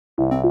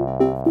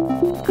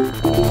Good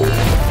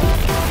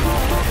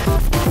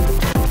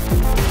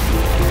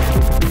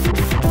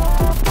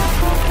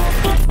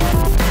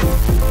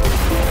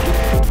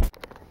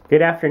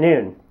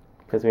afternoon,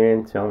 because we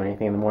didn't film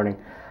anything in the morning.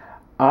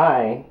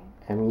 I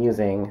am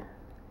using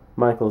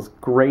Michael's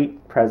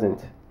great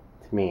present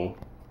to me,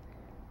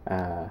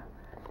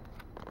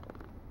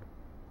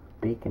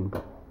 bacon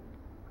bowl.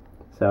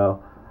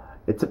 So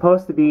it's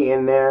supposed to be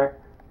in there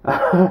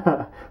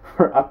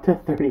for up to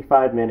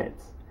 35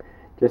 minutes,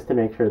 just to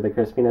make sure the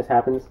crispiness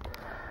happens.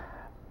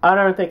 I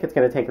don't think it's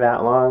going to take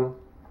that long,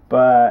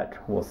 but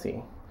we'll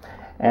see.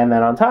 And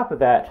then on top of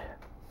that,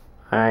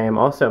 I am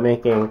also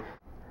making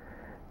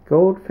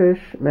Goldfish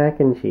mac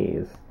and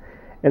cheese.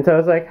 And so I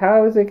was like,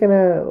 how is it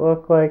gonna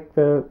look like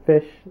the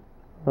fish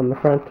on the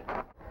front?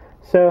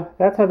 So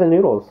that's how the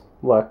noodles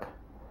look.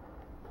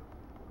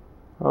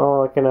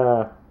 All like in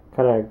a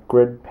kind of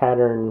grid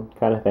pattern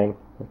kind of thing,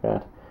 like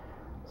that.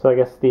 So I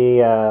guess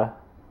the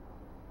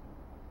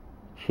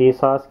cheese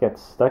sauce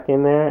gets stuck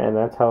in there, and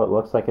that's how it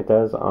looks like it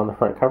does on the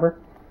front cover.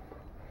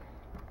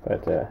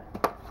 But yeah.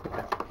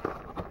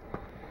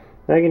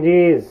 Mac and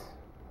cheese,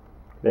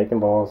 bacon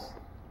balls.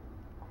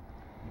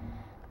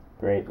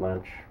 Great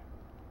lunch.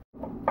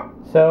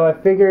 So I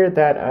figured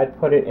that I'd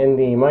put it in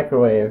the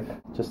microwave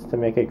just to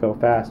make it go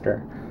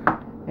faster.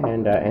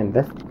 And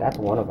that's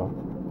one of them.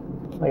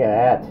 Look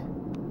at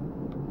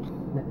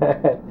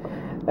that.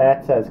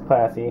 That says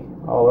classy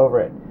all over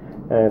it.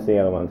 And that's the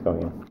other one's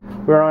going in.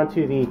 We're on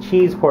to the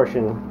cheese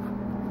portion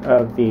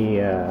of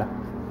the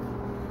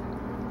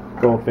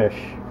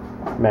Goldfish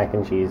mac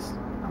and cheese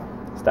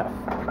stuff.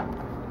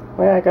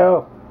 Where'd I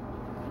go?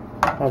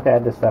 I've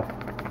had this stuff.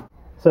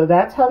 So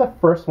that's how the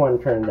first one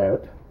turned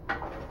out.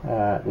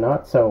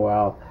 Not so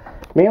well.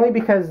 Mainly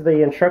because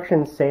the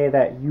instructions say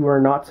that you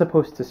are not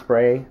supposed to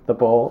spray the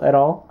bowl at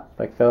all,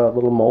 like the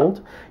little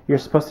mold. You're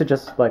supposed to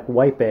just like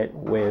wipe it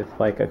with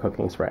like a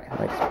cooking spray,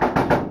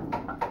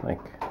 like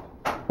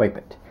wipe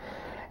it.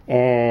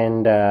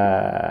 And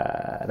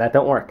that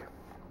don't work.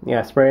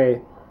 Yeah,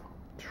 spray.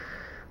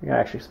 You gotta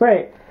actually spray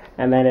it,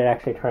 and then it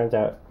actually turns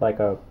out like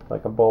a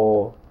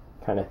bowl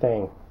kind of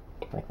thing,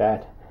 like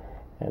that,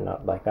 and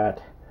not like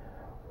that.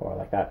 Or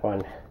like that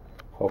one.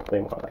 Hopefully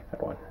more like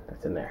that one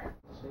that's in there.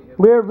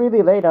 We're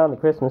really late on the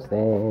Christmas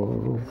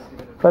things.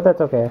 But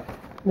that's okay.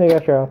 There you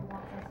go, Cheryl.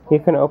 You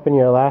can open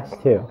your last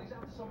two.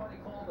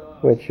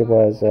 Which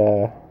was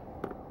that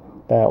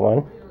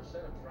one.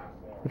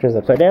 Which is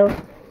upside down.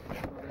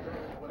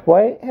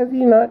 Why have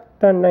you not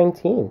done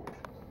 19?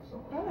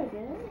 Oh, I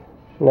didn't.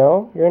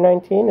 No, your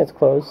 19 is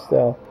closed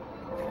still.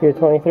 Your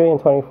 23 and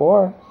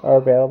 24 are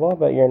available,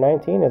 but your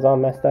 19 is all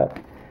messed up.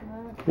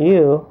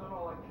 You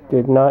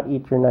did not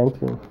eat your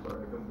 19.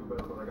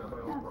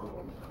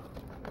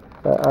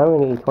 But I'm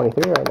going to eat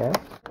 23 right now.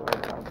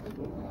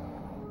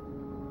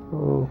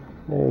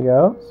 There you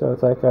go. So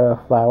it's like a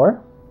flower.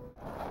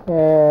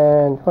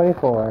 And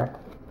 24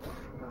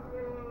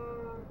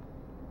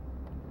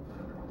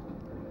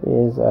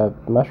 is a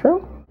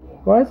mushroom?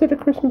 Why is it a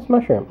Christmas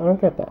mushroom? I don't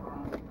get that.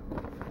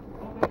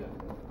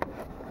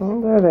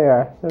 Oh, there they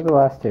are. They're the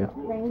last two.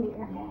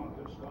 Reindeer.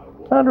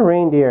 It's not a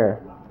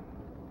reindeer.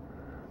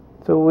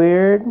 It's a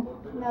weird...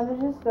 No,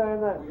 there's a story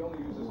about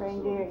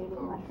reindeer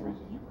eating mushrooms.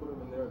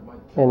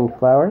 And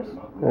flowers?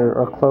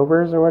 Or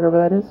clovers or whatever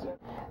that is.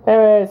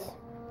 Anyways,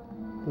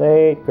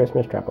 late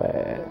Christmas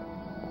chocolate.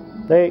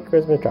 Late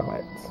Christmas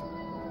chocolates.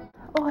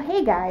 Oh,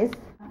 hey guys.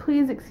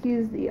 Please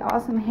excuse the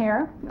awesome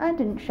hair. I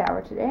didn't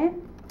shower today.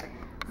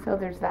 So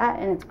there's that,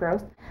 and it's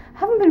gross. I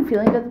haven't been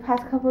feeling good the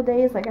past couple of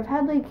days. Like, I've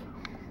had, like,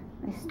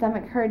 my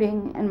stomach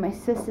hurting, and my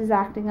cyst is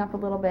acting up a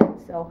little bit.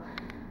 So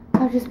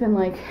I've just been,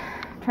 like,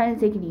 trying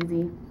to take it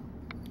easy.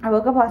 I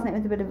woke up last night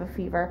with a bit of a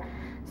fever,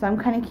 so I'm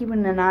kind of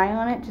keeping an eye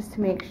on it just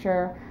to make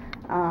sure,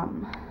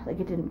 like,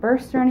 it didn't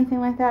burst or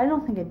anything like that. I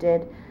don't think it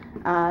did.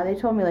 They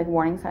told me, like,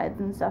 warning signs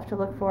and stuff to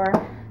look for.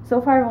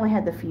 So far, I've only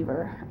had the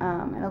fever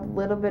and a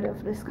little bit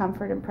of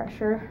discomfort and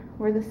pressure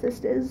where the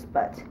cyst is,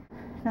 but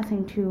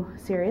nothing too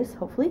serious,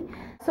 hopefully.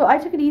 So I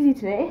took it easy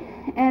today,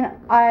 and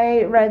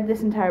I read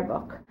this entire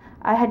book.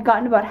 I had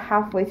gotten about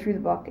halfway through the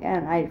book,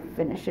 and I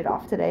finished it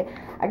off today.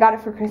 I got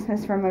it for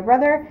Christmas from my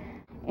brother,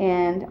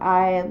 and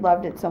I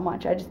loved it so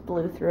much. I just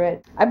blew through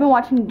it. I've been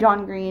watching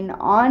John Green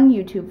on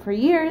YouTube for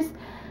years,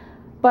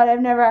 but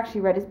I've never actually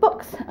read his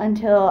books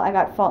until I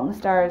got Fault in the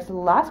Stars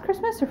last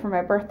Christmas or for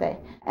my birthday.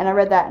 And I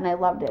read that and I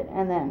loved it,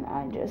 and then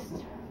I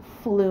just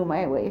flew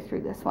my way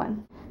through this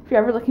one. If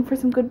you're ever looking for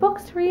some good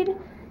books to read,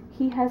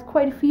 he has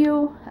quite a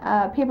few.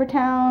 Paper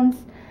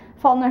Towns,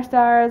 Fault in Our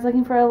Stars,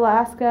 Looking for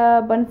Alaska,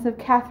 Abundance of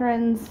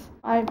Catherines.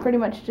 I pretty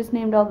much just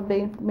named all the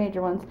big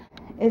major ones.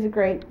 It's a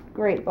great,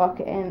 great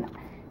book, and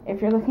if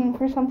you're looking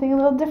for something a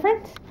little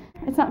different,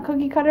 it's not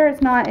cookie cutter.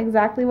 It's not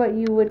exactly what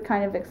you would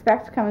kind of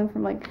expect coming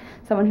from like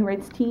someone who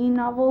writes teen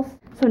novels.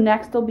 So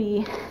next will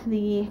be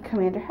the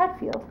Commander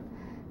Hatfield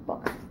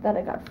books that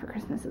I got for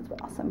Christmas as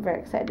well. So I'm very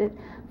excited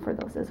for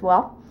those as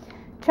well.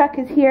 Chuck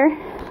is here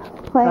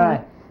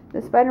playing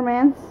the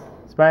Spider-Man.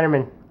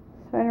 Spider-Man.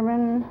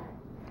 Spider-Man.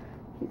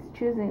 He's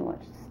choosing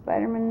which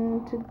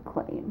Spider-Man to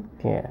claim.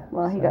 Yeah.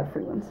 Well, he got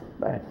free ones,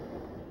 but Right.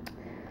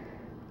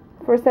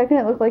 for a second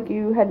it looked like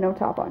you had no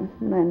top on,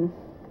 and then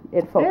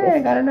it focused. Yeah, I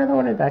got another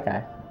one of that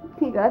guy.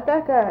 He got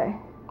that guy.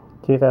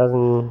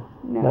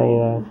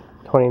 2099.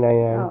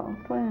 2099. Oh,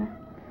 20.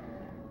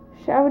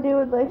 Shabadoo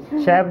would like to.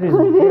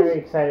 Shabadoo's very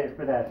excited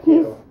for that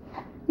too.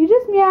 You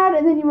just meowed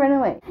and then you ran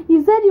away.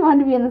 You said you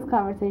wanted to be in this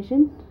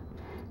conversation.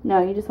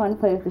 No, you just wanted to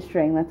play with the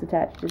string that's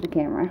attached to the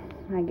camera.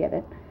 I get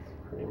it.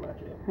 Pretty much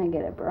it. I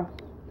get it, bro.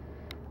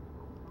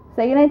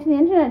 Say goodnight to the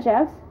internet,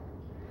 chaps.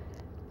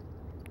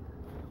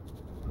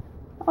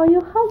 Oh,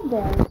 you hugged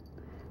them.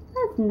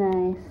 That's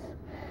nice.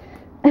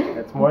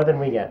 That's more than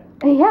we get.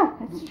 Yeah,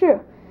 it's true.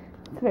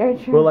 It's very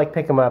true. We'll like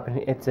pick him up and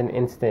it's an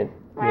instant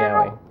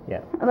meowing.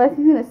 Yeah. Unless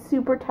he's in a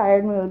super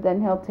tired mood,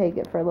 then he'll take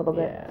it for a little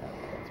bit. Yeah,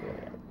 that's really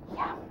it.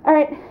 Yeah.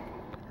 Alright.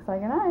 So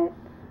good night.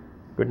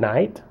 Good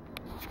night.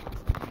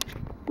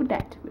 Good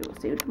night. We will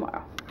see you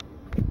tomorrow.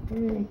 Hey,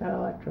 you got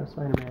Electro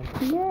Spider-Man.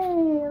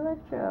 Yay,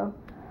 Electro.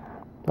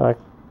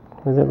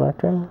 Is it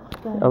Electro?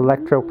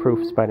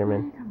 Electro-proof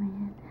Spider-Man.